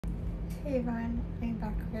Hey everyone, I'm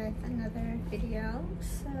back with another video.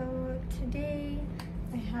 So today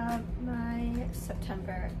I have my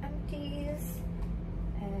September empties,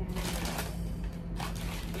 and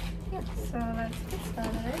yeah, so let's get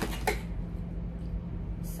started.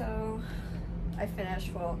 So I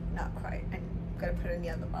finished, well, not quite, I'm gonna put it in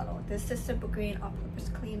the other bottle. This is Simple Green all-purpose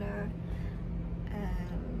cleaner,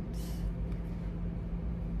 and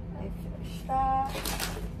I finished that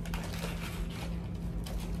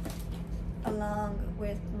along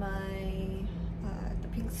with my the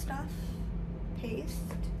pink stuff paste.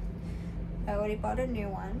 I already bought a new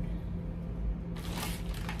one.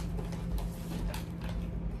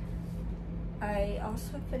 I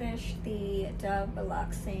also finished the Dove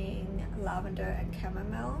Relaxing Lavender and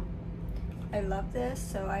Chamomile. I love this,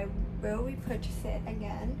 so I will repurchase it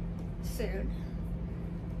again soon.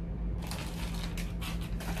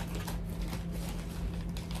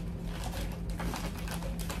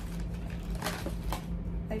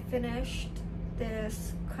 I finished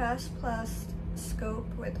this Crest Plus Scope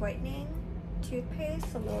with Whitening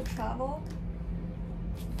toothpaste, a little travel.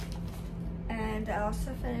 And I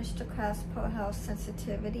also finished the Crest Pro Health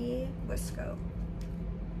Sensitivity with Scope.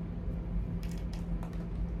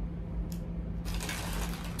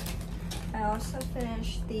 I also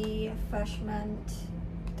finished the Fresh Mint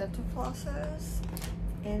dental flossers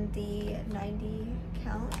in the 90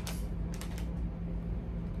 count.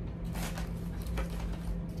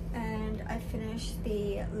 And I finished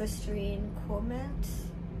the Listerine Cool Mint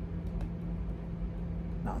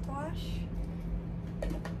mouthwash.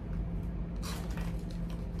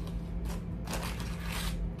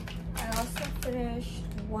 I also finished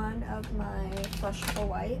one of my flushable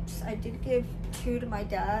wipes. I did give 2 to my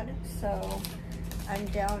dad, so I'm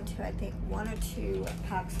down to I think 1 or 2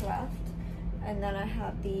 packs left. And then I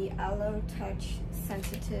have the Aloe Touch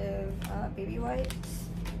Sensitive baby wipes.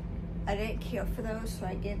 I didn't care for those, so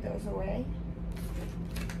I gave those away.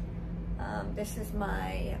 This is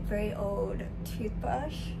my very old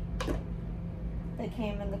toothbrush that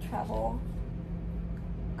came in the travel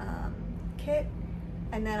kit.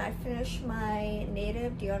 And then I finished my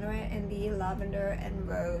Native deodorant in the lavender and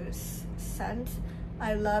rose scent.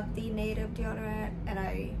 I love the Native deodorant, and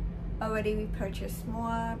I already repurchased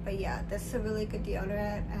more, but yeah, this is a really good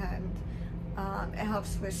deodorant, and it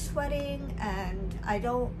helps with sweating, and I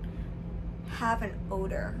don't have an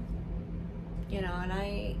odor, you know, and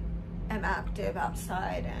I am active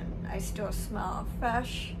outside and I still smell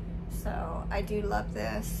fresh, so I do love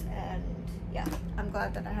this, and yeah, I'm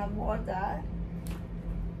glad that I have more of that.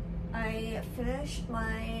 I finished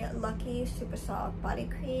my Lucky Super Soft body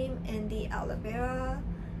cream in the aloe vera.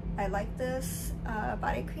 I like this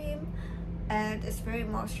body cream, and it's very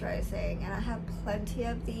moisturizing, and I have plenty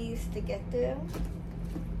of these to get through.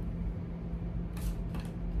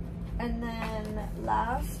 And then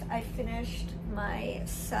last, I finished my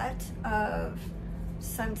set of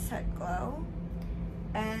Sunset Glow.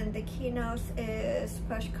 And the keynotes is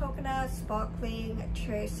Fresh Coconut, Sparkling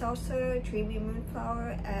Cherry Salsa, Dreamy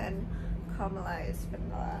Moonflower, and Caramelized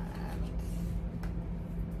Vanilla. And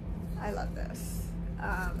I love this.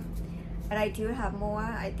 And I do have more.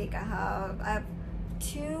 I think I have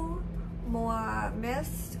 2 more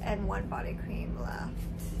mist and 1 body cream left.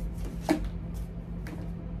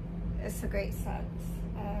 It's a great scent,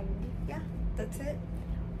 and yeah, that's it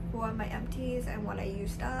for my empties and what I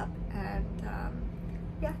used up. And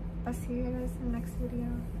yeah, I'll see you guys in the next video.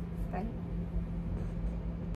 Bye.